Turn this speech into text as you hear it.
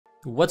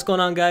What's going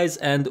on, guys,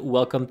 and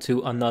welcome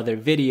to another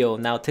video.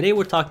 Now today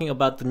we're talking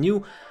about the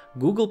new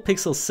Google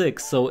Pixel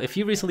 6. So if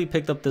you recently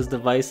picked up this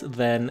device,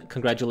 then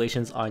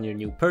congratulations on your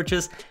new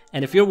purchase.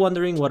 And if you're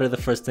wondering what are the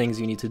first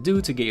things you need to do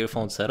to get your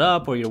phone set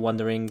up, or you're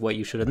wondering what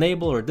you should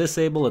enable or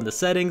disable in the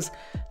settings,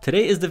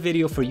 today is the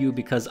video for you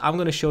because I'm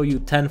going to show you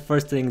 10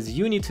 first things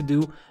you need to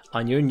do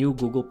on your new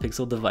Google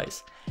Pixel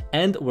device.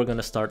 And we're going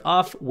to start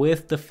off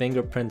with the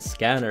fingerprint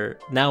scanner.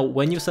 Now,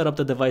 when you set up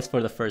the device for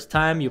the first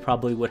time, you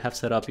probably would have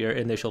set up your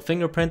initial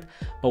fingerprint,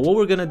 but what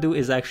we're going to do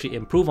is actually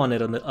improve on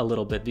it a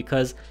little bit,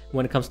 because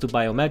when it comes to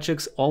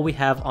biometrics, all we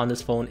have on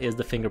this phone is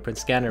the fingerprint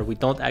scanner. We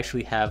don't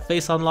actually have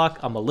face unlock.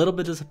 I'm a little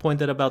bit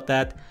disappointed about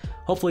that.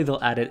 Hopefully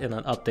they'll add it in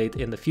an update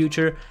in the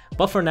future,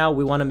 but for now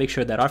we want to make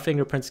sure that our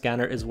fingerprint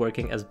scanner is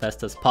working as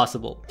best as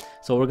possible.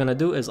 So what we're going to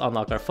do is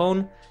unlock our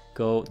phone,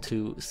 go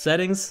to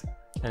settings,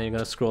 and you're going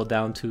to scroll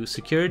down to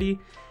security,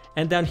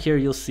 and down here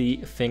you'll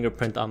see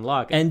fingerprint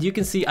unlock, and you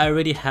can see I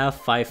already have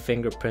 5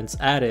 fingerprints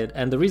added.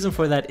 And the reason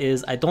for that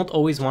is I don't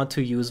always want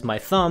to use my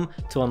thumb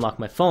to unlock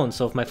my phone.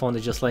 So if my phone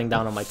is just laying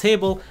down on my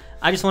table,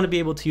 I just want to be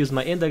able to use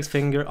my index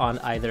finger on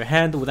either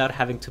hand without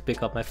having to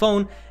pick up my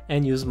phone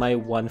and use my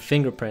one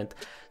fingerprint.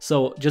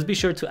 So just be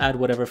sure to add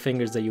whatever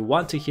fingers that you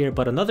want to here,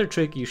 but another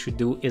trick you should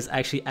do is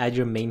actually add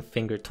your main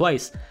finger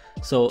twice.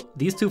 So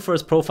these two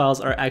first profiles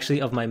are actually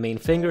of my main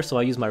finger, so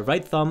I use my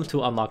right thumb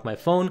to unlock my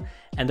phone,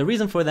 and the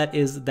reason for that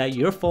is that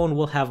your phone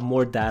will have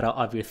more data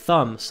of your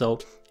thumb. So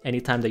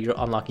anytime that you're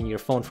unlocking your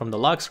phone from the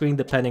lock screen,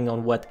 depending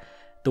on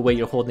the way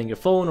you're holding your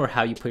phone or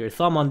how you put your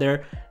thumb on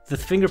there, the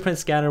fingerprint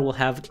scanner will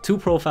have 2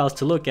 profiles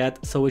to look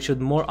at, so it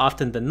should more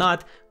often than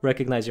not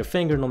recognize your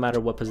finger no matter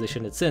what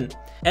position it's in.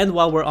 And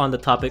while we're on the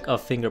topic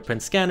of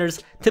fingerprint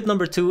scanners, tip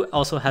number 2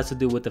 also has to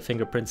do with the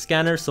fingerprint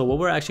scanner. So what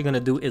we're actually going to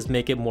do is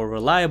make it more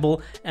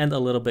reliable and a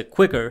little bit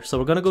quicker. So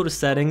we're going to go to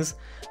settings,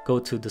 go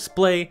to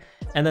display,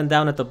 and then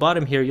down at the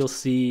bottom here you'll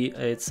see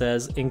it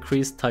says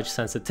increase touch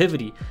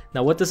sensitivity.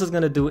 Now what this is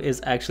going to do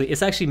is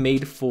it's actually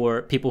made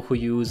for people who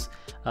use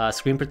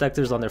screen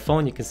protectors on their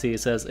phone. You can see it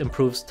says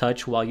improves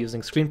touch while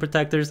using screen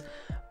protectors,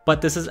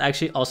 but this is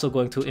actually also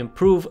going to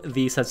improve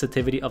the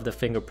sensitivity of the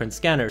fingerprint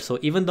scanner. So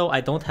even though I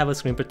don't have a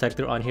screen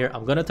protector on here,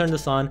 I'm going to turn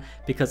this on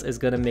because it's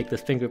going to make the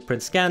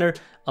fingerprint scanner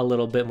a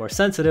little bit more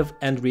sensitive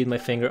and read my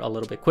finger a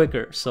little bit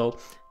quicker. So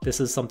this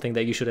is something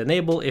that you should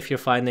enable if you're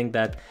finding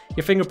that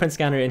your fingerprint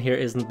scanner in here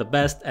isn't the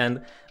best,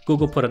 and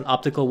Google put an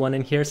optical one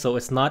in here, so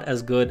it's not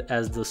as good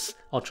as the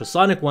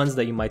ultrasonic ones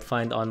that you might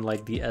find on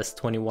like the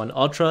S21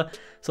 Ultra.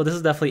 So this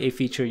is definitely a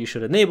feature you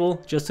should enable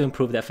just to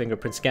improve that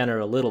fingerprint scanner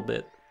a little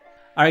bit.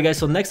 Alright guys,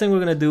 so next thing we're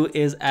going to do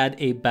is add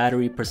a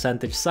battery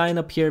percentage sign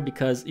up here,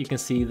 because you can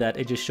see that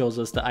it just shows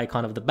us the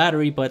icon of the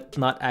battery but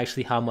not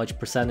actually how much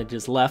percentage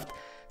is left.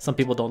 Some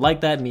people don't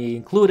like that, me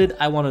included.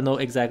 I want to know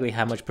exactly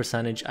how much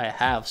percentage I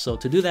have. So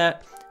to do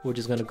that, we're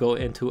just going to go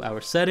into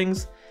our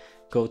settings,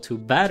 go to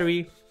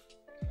battery,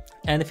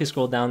 and if you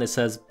scroll down it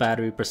says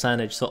battery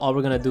percentage. So all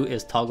we're going to do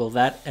is toggle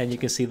that, and you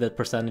can see the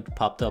percentage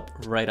popped up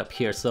right up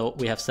here. So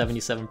we have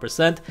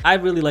 77%. I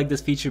really like this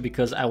feature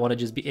because I want to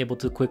just be able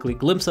to quickly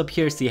glimpse up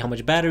here, see how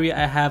much battery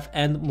I have,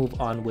 and move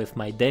on with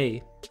my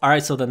day.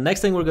 Alright, so the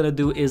next thing we're going to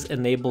do is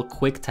enable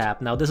quick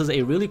tap. Now this is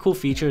a really cool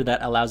feature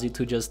that allows you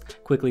to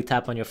just quickly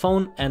tap on your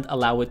phone and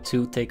allow it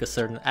to take a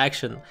certain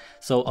action.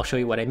 So I'll show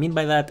you what I mean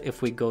by that.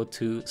 If we go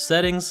to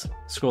settings,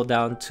 scroll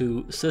down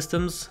to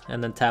systems,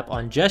 and then tap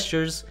on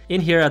gestures, in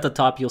here at the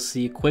top you'll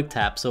see quick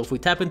tap. So if we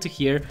tap into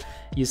here,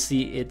 you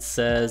see it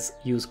says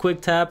use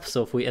quick tap.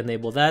 So if we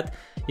enable that,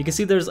 you can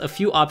see there's a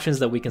few options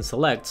that we can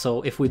select.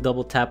 So if we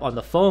double tap on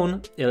the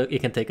phone,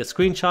 it can take a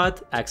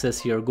screenshot,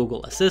 access your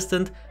Google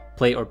Assistant,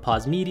 play or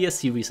pause media,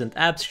 see recent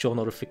apps, show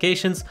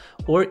notifications,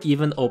 or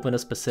even open a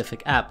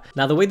specific app.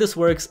 Now the way this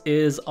works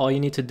is all you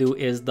need to do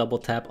is double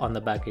tap on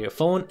the back of your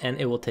phone and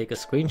it will take a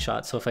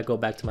screenshot. So if I go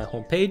back to my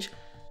home page,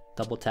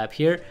 double tap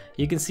here,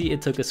 you can see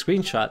it took a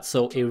screenshot.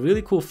 So a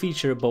really cool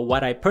feature, but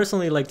what I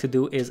personally like to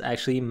do is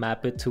actually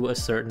map it to a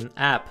certain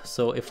app.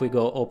 So if we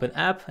go open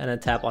app and then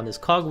tap on this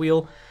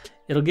cogwheel,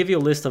 it'll give you a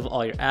list of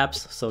all your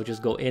apps. So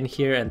just go in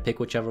here and pick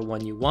whichever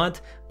one you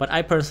want. But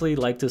I personally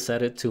like to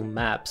set it to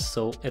maps.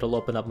 So it'll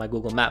open up my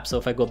Google Maps. So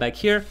if I go back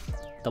here,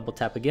 double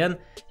tap again,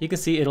 you can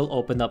see it'll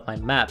open up my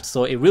maps.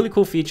 So a really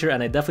cool feature,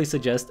 and I definitely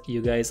suggest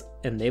you guys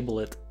enable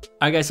it.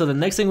 Alright guys, so the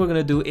next thing we're going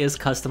to do is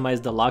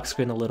customize the lock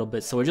screen a little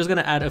bit. So we're just going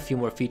to add a few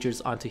more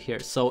features onto here.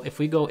 So if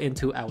we go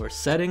into our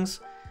settings,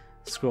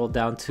 scroll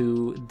down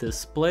to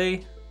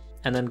display,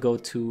 and then go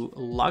to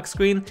lock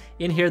screen.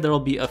 In here there will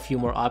be a few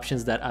more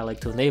options that I like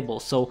to enable.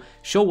 So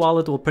show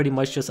wallet will pretty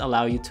much just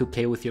allow you to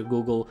pay with your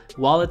Google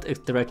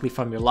Wallet directly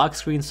from your lock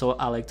screen, so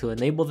I like to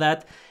enable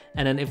that.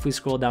 And then if we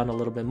scroll down a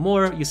little bit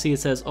more, you see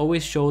it says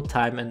always show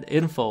time and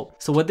info.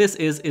 So what this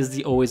is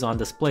the always on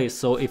display.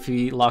 So if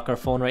we lock our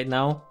phone right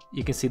now,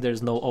 you can see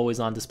there's no always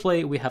on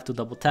display. We have to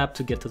double tap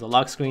to get to the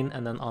lock screen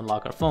and then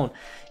unlock our phone.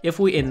 If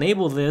we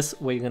enable this,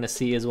 what you're going to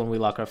see is when we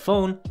lock our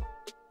phone,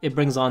 it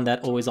brings on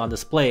that always on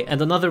display.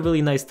 And another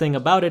really nice thing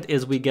about it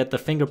is we get the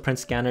fingerprint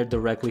scanner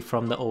directly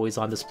from the always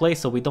on display,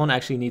 so we don't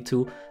actually need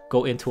to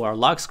go into our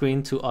lock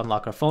screen to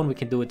unlock our phone. We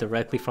can do it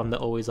directly from the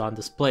always on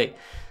display.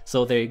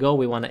 So there you go,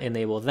 we want to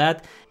enable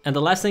that. And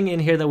the last thing in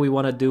here that we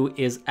want to do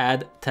is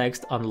add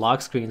text on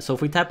lock screen. So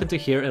if we tap into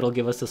here, it'll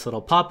give us this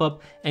little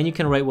pop-up and you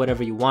can write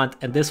whatever you want,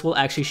 and this will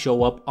actually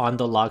show up on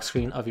the lock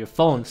screen of your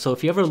phone. So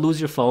if you ever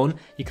lose your phone,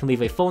 you can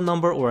leave a phone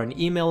number or an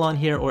email on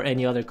here or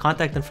any other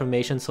contact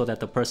information so that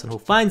the person who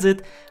finds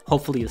it,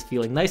 hopefully is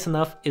feeling nice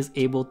enough, is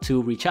able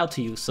to reach out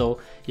to you. So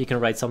you can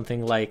write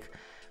something like,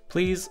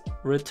 please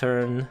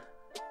return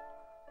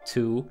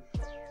to,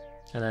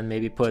 and then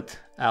maybe put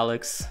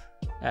Alex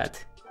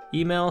at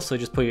email. So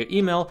just put your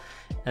email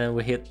and then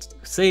we hit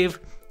save.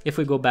 If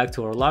we go back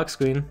to our lock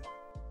screen,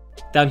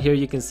 down here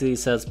you can see it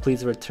says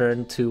please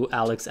return to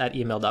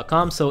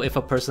alex@email.com. So if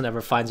a person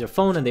ever finds your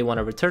phone and they want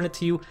to return it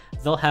to you,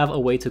 they'll have a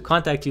way to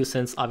contact you,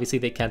 since obviously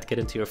they can't get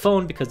into your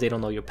phone because they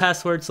don't know your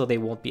password, so they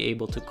won't be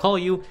able to call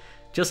you.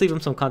 Just leave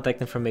them some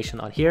contact information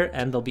on here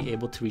and they'll be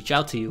able to reach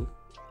out to you.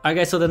 Alright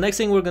guys, so the next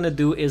thing we're going to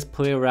do is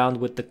play around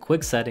with the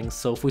quick settings.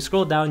 So if we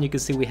scroll down, you can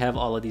see we have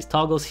all of these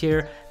toggles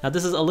here. Now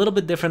this is a little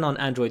bit different on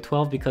Android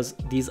 12 because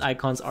these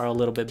icons are a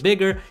little bit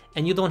bigger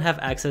and you don't have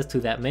access to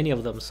that many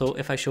of them. So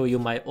if I show you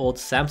my old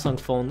Samsung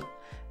phone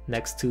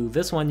next to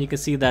this one, you can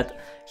see that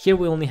here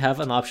we only have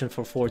an option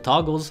for 4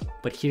 toggles,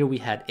 but here we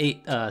had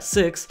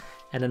 6.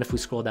 And then if we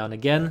scroll down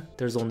again,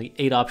 there's only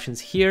 8 options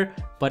here.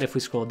 But if we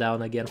scroll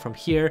down again from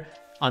here,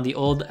 on the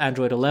old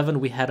Android 11,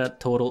 we had a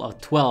total of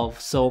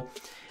 12. So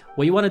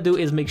what you want to do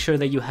is make sure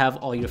that you have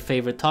all your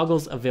favorite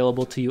toggles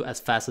available to you as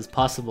fast as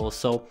possible,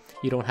 so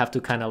you don't have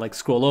to kind of like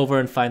scroll over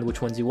and find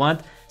which ones you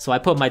want. So I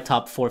put my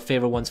top 4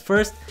 favorite ones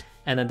first,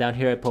 and then down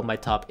here I put my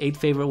top 8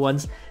 favorite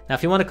ones. Now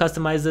if you want to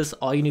customize this,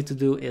 all you need to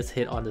do is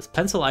hit on this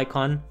pencil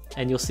icon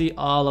and you'll see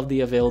all of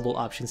the available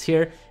options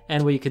here,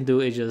 and what you can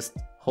do is just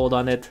hold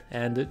on it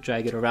and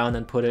drag it around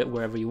and put it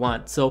wherever you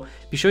want. So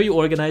be sure you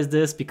organize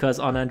this, because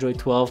on Android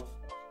 12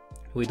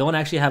 we don't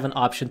actually have an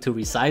option to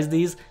resize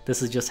these.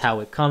 This is just how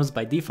it comes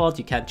by default.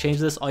 You can't change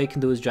this. All you can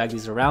do is drag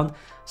these around.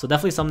 So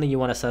definitely something you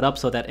want to set up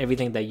so that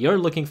everything that you're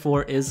looking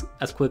for is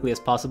as quickly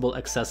as possible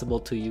accessible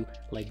to you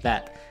like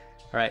that.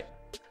 All right.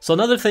 So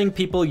another thing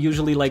people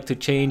usually like to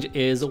change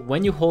is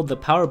when you hold the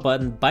power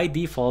button, by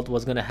default,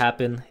 what's going to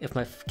happen, if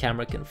my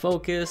camera can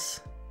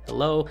focus,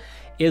 hello,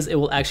 is it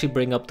will actually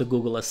bring up the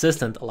Google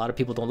Assistant. A lot of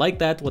people don't like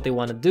that. What they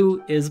want to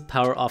do is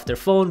power off their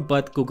phone,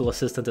 but Google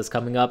Assistant is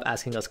coming up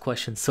asking us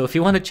questions. So if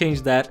you want to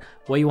change that,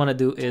 what you want to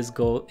do is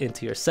go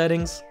into your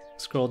settings,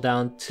 scroll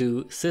down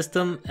to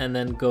system, and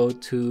then go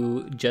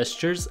to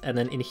gestures. And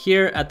then in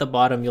here at the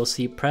bottom, you'll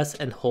see press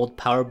and hold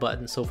power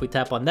button. So if we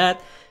tap on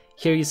that,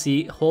 here you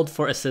see hold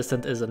for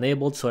assistant is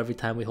enabled. So every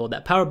time we hold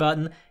that power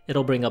button,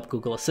 it'll bring up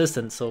Google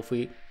Assistant. So if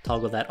we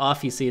toggle that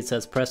off, you see it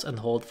says press and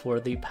hold for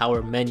the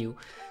power menu.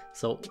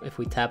 So if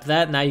we tap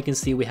that, now you can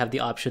see we have the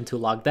option to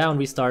lock down,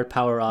 restart,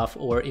 power off,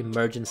 or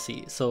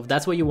emergency. So if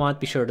that's what you want,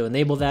 be sure to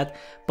enable that.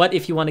 But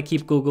if you want to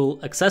keep Google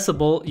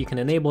accessible, you can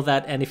enable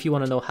that. And if you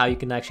want to know how you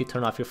can actually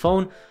turn off your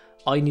phone,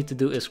 all you need to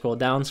do is scroll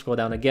down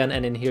again,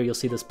 and in here you'll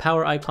see this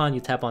power icon. You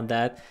tap on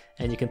that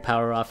and you can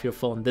power off your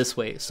phone this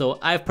way. So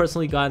I've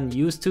personally gotten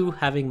used to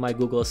having my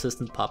Google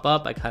Assistant pop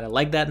up. I kind of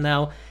like that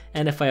now.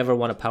 And if I ever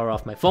want to power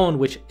off my phone,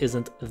 which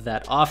isn't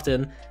that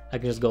often, I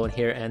can just go in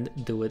here and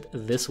do it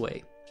this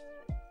way.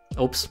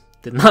 Oops,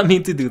 did not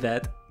mean to do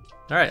that.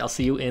 All right, I'll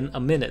see you in a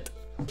minute.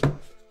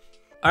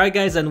 Alright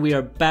guys, and we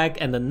are back,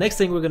 and the next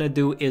thing we're gonna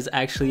do is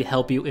actually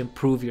help you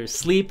improve your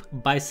sleep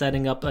by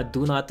setting up a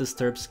do not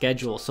disturb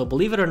schedule. So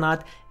believe it or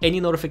not,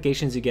 any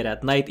notifications you get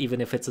at night, even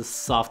if it's a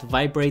soft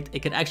vibrate,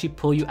 it can actually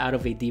pull you out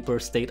of a deeper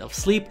state of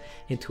sleep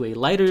into a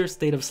lighter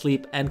state of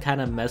sleep and kind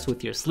of mess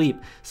with your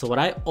sleep. So what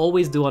I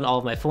always do on all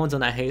of my phones,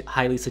 and I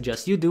highly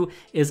suggest you do,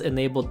 is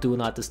enable do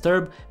not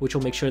disturb, which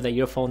will make sure that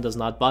your phone does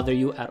not bother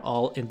you at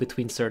all in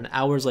between certain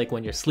hours, like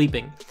when you're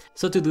sleeping.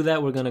 So to do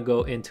that, we're gonna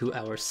go into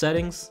our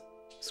settings,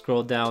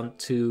 scroll down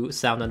to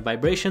sound and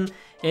vibration,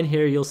 and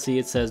here you'll see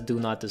it says do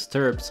not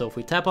disturb. So if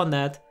we tap on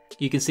that,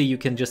 you can see you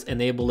can just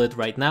enable it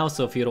right now.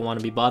 So if you don't want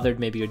to be bothered,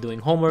 maybe you're doing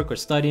homework or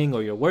studying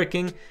or you're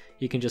working,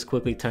 you can just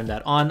quickly turn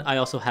that on. I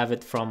also have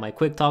it from my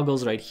quick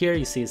toggles right here.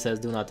 You see it says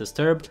do not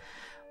disturb.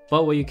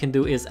 But what you can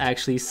do is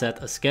actually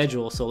set a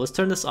schedule. So let's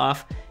turn this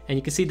off, and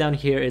you can see down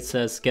here it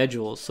says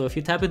schedule. So if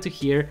you tap into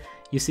here,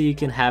 you see you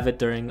can have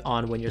it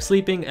on when you're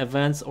sleeping,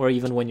 events, or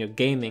even when you're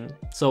gaming.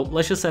 So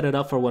let's just set it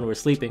up for when we're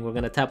sleeping. We're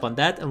gonna tap on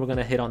that and we're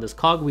gonna hit on this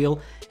cog wheel,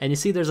 and you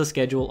see there's a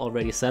schedule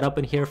already set up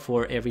in here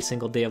for every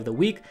single day of the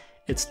week.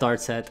 It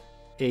starts at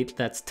 8,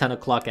 that's 10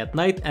 o'clock at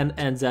night, and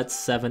ends at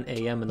 7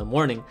 a.m. in the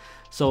morning.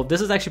 So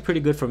this is actually pretty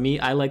good for me.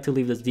 I like to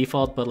leave this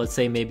default, but let's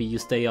say maybe you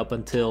stay up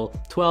until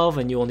 12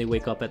 and you only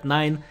wake up at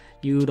 9.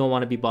 You don't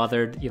want to be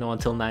bothered,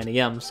 until 9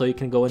 a.m. So you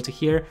can go into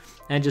here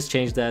and just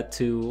change that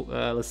to,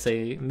 let's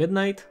say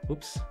midnight.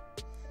 Oops.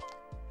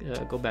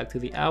 Go back to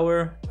the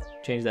hour,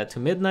 change that to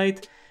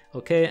midnight.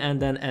 Okay, and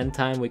then end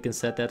time, we can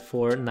set that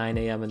for 9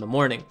 a.m. in the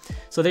morning.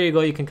 So there you go,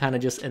 you can kind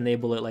of just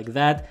enable it like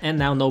that, and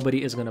now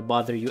nobody is going to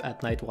bother you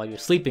at night while you're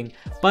sleeping.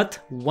 But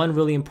one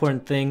really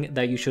important thing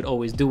that you should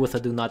always do with a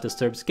do not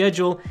disturb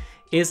schedule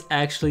is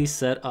actually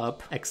set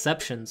up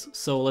exceptions.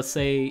 So let's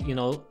say, you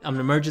know, an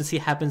emergency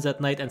happens at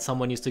night and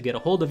someone needs to get a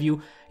hold of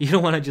you. You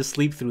don't want to just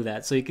sleep through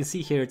that. So you can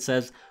see here it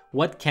says,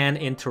 what can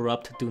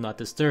interrupt do not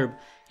disturb?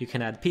 You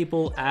can add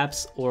people,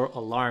 apps, or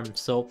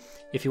alarms. So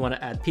if you want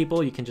to add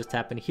people, you can just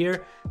tap in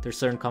here. There's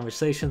certain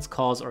conversations,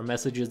 calls, or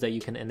messages that you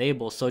can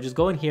enable. So just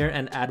go in here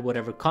and add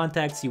whatever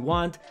contacts you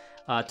want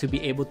to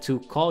be able to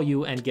call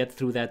you and get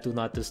through that do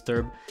not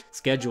disturb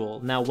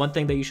schedule. Now, one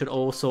thing that you should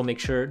also make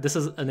sure, this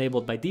is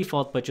enabled by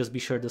default, but just be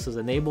sure this is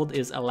enabled,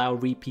 is allow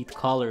repeat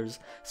callers.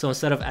 So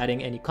instead of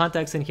adding any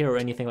contacts in here or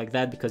anything like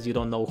that, because you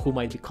don't know who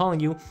might be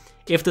calling you,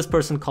 if this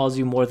person calls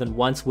you more than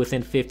once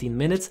within 15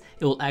 minutes,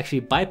 it will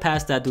actually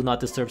bypass that do not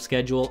disturb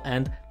schedule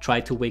and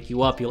try to wake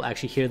you up. You'll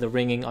actually hear the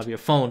ringing of your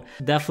phone.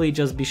 Definitely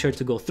just be sure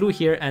to go through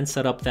here and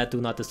set up that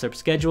do not disturb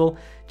schedule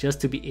just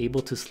to be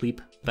able to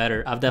sleep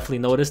better. I've definitely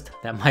noticed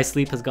that my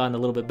sleep has gotten a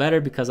little bit better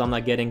because I'm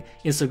not getting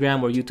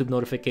Instagram or YouTube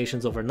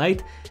notifications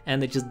overnight,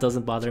 and it just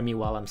doesn't bother me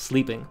while I'm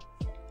sleeping.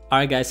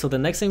 Alright guys, so the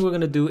next thing we're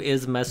going to do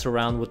is mess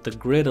around with the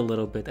grid a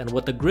little bit. And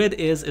what the grid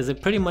is it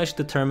pretty much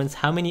determines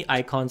how many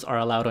icons are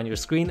allowed on your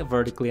screen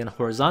vertically and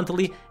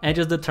horizontally, and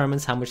just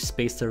determines how much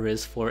space there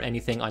is for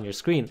anything on your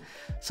screen.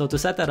 So to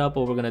set that up,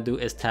 what we're going to do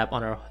is tap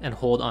on and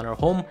hold on our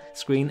home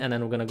screen, and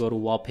then we're going to go to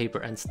wallpaper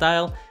and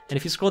style. And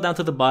if you scroll down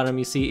to the bottom,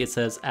 you see it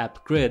says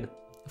app grid.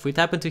 If we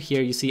tap into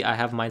here, you see I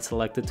have mine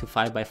selected to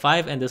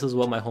 5x5, and this is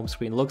what my home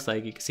screen looks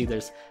like. You can see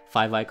there's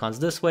 5 icons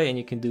this way, and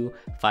you can do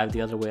 5 the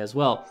other way as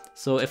well.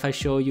 So if I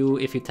show you,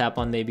 if you tap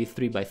on maybe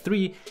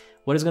 3x3,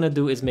 what it's going to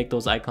do is make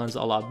those icons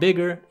a lot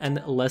bigger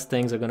and less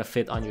things are going to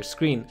fit on your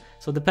screen.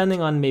 So depending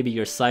on maybe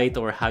your site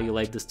or how you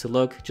like this to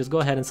look, just go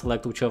ahead and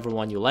select whichever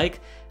one you like.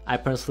 I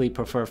personally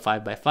prefer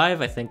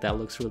 5x5. I think that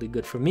looks really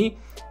good for me.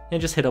 And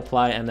just hit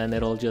apply, and then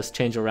it'll just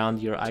change around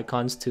your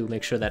icons to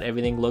make sure that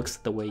everything looks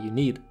the way you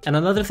need. And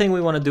another thing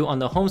we want to do on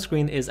the home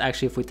screen is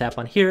actually if we tap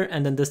on here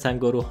and then this time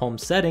go to home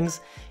settings,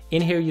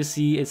 in here you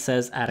see it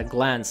says at a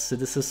glance. So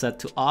this is set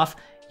to off.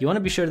 You want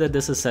to be sure that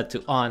this is set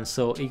to on.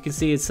 So you can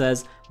see it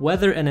says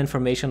weather and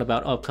information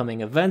about upcoming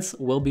events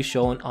will be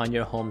shown on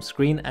your home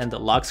screen and the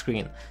lock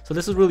screen. So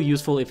this is really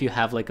useful if you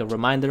have like a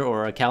reminder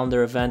or a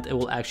calendar event, it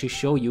will actually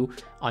show you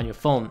on your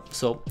phone.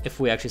 So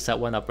if we actually set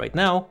one up right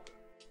now,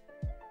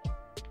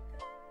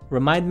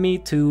 remind me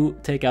to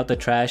take out the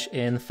trash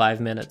in 5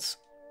 minutes.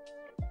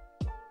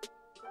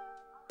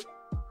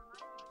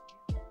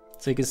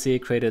 So you can see it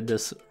created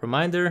this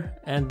reminder,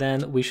 and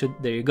then we should,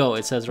 there you go.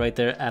 It says right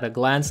there at a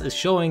glance is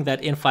showing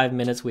that in 5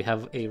 minutes we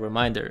have a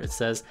reminder. It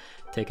says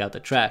take out the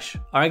trash.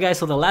 All right guys,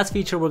 so the last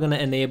feature we're going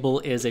to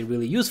enable is a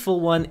really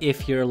useful one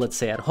if you're, let's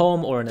say, at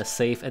home or in a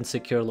safe and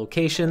secure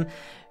location.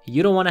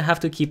 You don't want to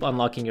have to keep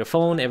unlocking your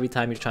phone every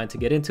time you're trying to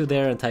get into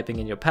there and typing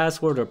in your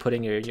password or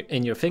putting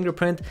in your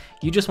fingerprint.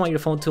 You just want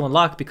your phone to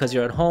unlock because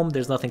you're at home,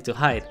 there's nothing to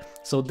hide.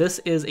 So this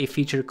is a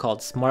feature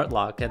called Smart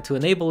Lock, and to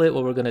enable it,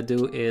 what we're going to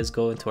do is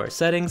go into our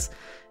settings.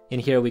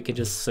 In here we can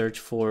just search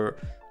for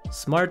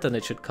Smart and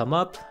it should come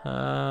up.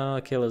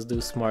 Okay, let's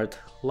do Smart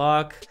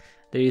Lock.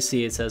 There you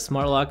see it says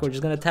Smart Lock. We're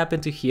just going to tap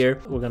into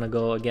here. We're going to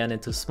go again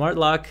into Smart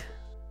Lock,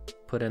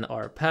 put in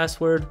our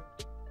password.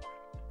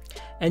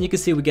 And you can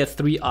see we get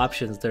 3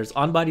 options. There's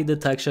on-body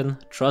detection,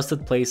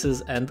 trusted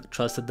places, and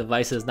trusted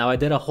devices. Now I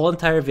did a whole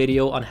entire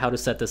video on how to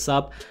set this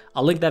up.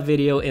 I'll link that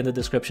video in the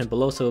description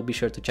below, so be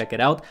sure to check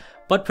it out.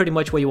 But pretty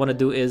much what you want to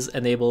do is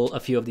enable a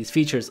few of these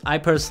features. I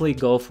personally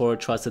go for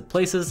trusted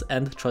places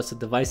and trusted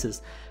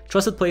devices.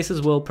 Trusted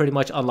places will pretty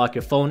much unlock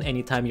your phone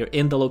anytime you're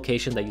in the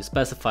location that you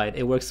specified.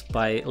 It works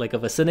by like a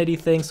vicinity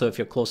thing, so if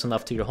you're close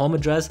enough to your home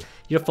address,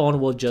 your phone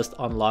will just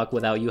unlock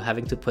without you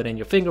having to put in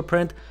your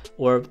fingerprint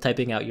or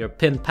typing out your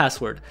PIN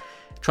password.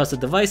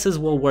 Trusted devices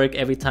will work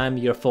every time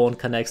your phone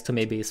connects to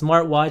maybe a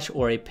smartwatch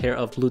or a pair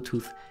of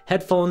Bluetooth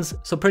headphones.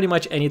 So pretty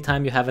much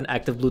anytime you have an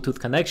active Bluetooth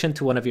connection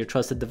to one of your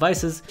trusted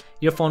devices,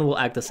 your phone will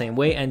act the same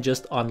way and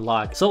just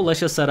unlock. So let's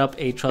just set up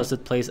a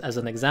trusted place as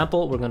an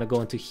example. We're going to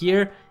go into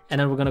here, and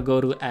then we're going to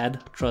go to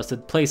add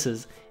trusted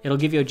places. It'll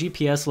give you a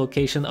GPS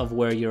location of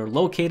where you're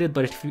located,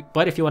 but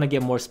if you want to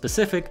get more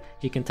specific,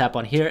 you can tap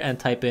on here and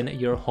type in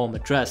your home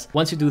address.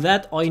 Once you do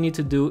that, all you need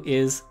to do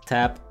is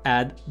tap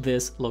add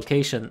this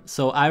location.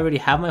 So I already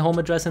have my home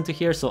address into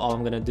here, so all I'm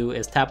going to do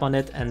is tap on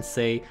it and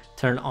say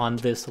turn on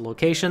this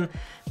location.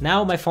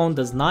 Now my phone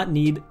does not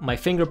need my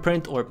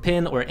fingerprint or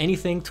PIN or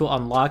anything to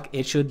unlock.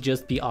 It should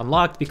just be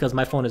unlocked because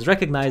my phone is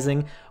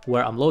recognizing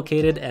where I'm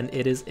located and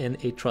it is in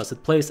a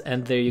trusted place.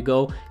 And there you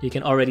go. You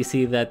can already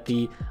see that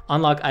the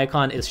unlock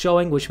icon is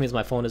showing, which means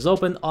my phone is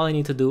open. All I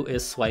need to do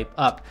is swipe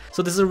up.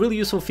 So this is a really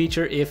useful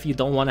feature if you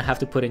don't want to have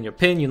to put in your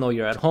PIN. You know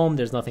you're at home,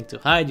 there's nothing to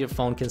hide, your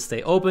phone can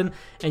stay open,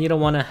 and you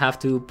don't want to have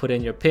to put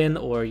in your PIN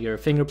or your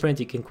fingerprint.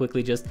 You can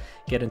quickly just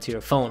get into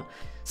your phone.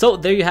 So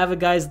there you have it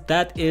guys,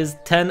 that is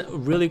 10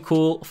 really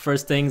cool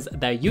first things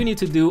that you need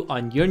to do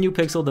on your new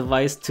Pixel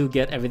device to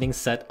get everything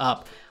set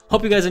up.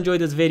 Hope you guys enjoyed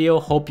this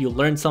video. Hope you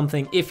learned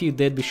something. If you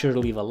did, be sure to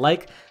leave a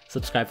like,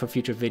 subscribe for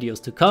future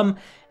videos to come,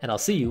 and I'll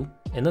see you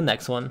in the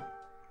next one.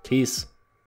 Peace.